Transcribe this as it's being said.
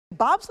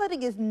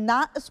bobsledding is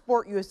not a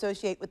sport you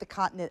associate with the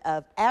continent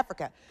of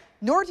Africa,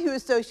 nor do you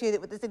associate it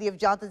with the city of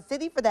Johnson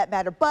City for that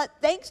matter. But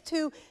thanks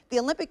to the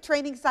Olympic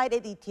training site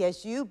at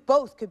ETSU,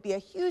 both could be a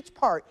huge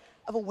part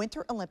of a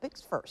Winter Olympics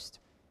first.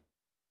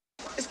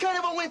 It's kind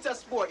of a winter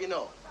sport, you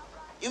know.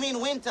 You mean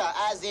winter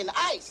as in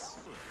ice?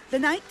 The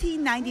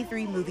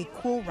 1993 movie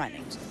Cool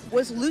Runnings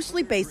was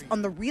loosely based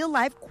on the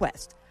real-life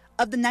quest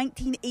of the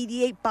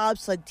 1988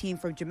 bobsled team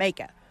from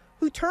Jamaica,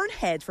 who turned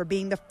heads for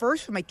being the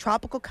first from a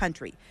tropical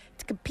country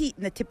to compete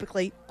in the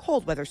typically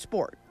cold weather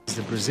sport.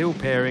 The Brazil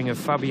pairing of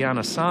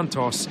Fabiana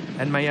Santos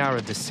and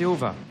Mayara da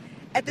Silva.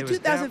 At the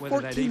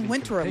 2014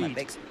 Winter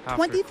Olympics,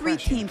 23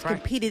 teams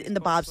competed in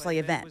the bobsleigh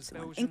events,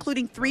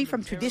 including 3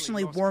 from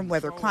traditionally warm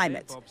weather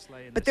climates.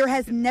 But there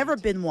has never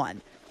been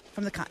one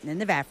from the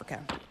continent of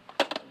Africa.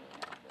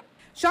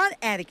 Shawn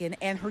Adigan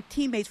and her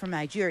teammates from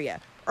Nigeria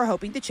are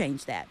hoping to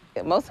change that.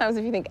 Most times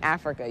if you think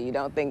Africa, you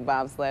don't think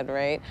bobsled,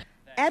 right?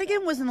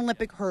 Adigan was an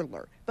Olympic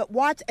hurdler, but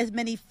watched as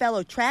many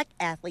fellow track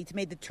athletes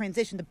made the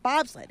transition to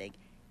bobsledding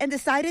and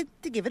decided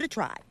to give it a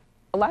try.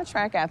 A lot of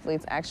track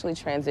athletes actually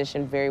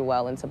transition very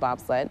well into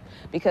bobsled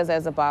because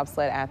as a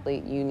bobsled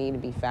athlete, you need to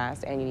be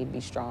fast and you need to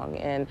be strong.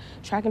 And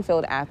track and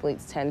field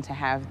athletes tend to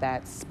have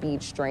that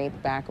speed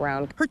strength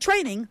background. Her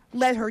training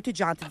led her to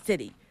Johnson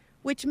City,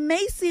 which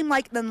may seem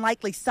like an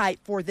unlikely site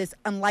for this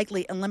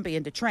unlikely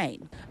Olympian to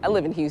train. I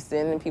live in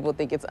Houston, and people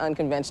think it's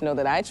unconventional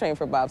that I train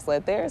for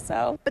bobsled there,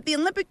 so. But the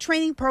Olympic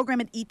training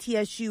program at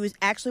ETSU is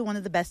actually one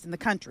of the best in the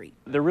country.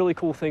 The really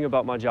cool thing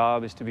about my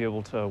job is to be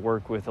able to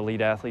work with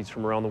elite athletes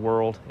from around the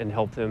world and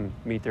help them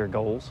meet their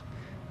goals.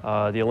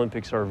 The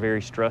Olympics are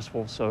very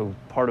stressful, so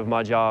part of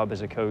my job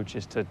as a coach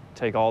is to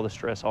take all the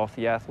stress off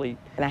the athlete.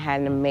 And I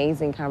had an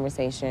amazing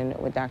conversation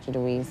with Dr.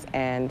 Deweese,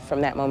 and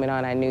from that moment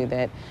on, I knew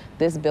that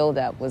this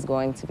buildup was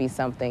going to be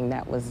something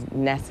that was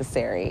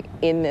necessary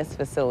in this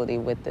facility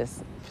with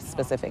this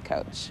specific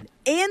coach.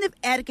 And if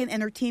Adigan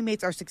and her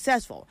teammates are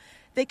successful,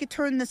 they could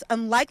turn this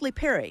unlikely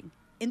pairing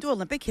into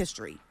Olympic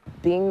history.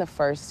 Being the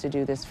first to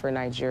do this for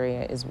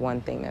Nigeria is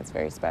one thing that's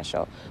very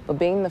special, but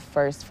being the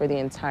first for the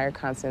entire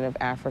continent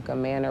of Africa,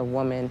 man or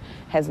woman,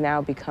 has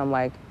now become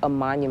like a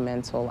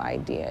monumental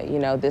idea. You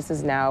know, this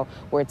is now,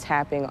 we're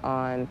tapping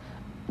on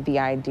the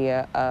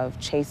idea of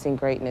chasing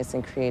greatness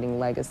and creating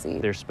legacy.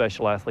 There's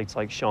special athletes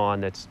like Shawn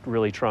that's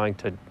really trying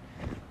to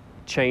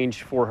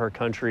change for her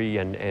country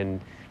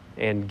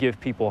and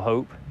give people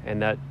hope,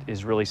 and that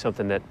is really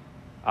something that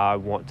I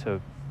want to,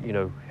 you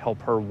know,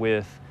 help her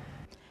with.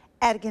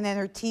 Adigan and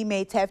her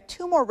teammates have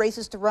 2 more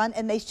races to run,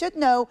 and they should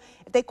know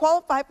if they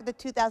qualify for the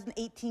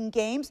 2018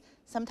 games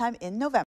sometime in November.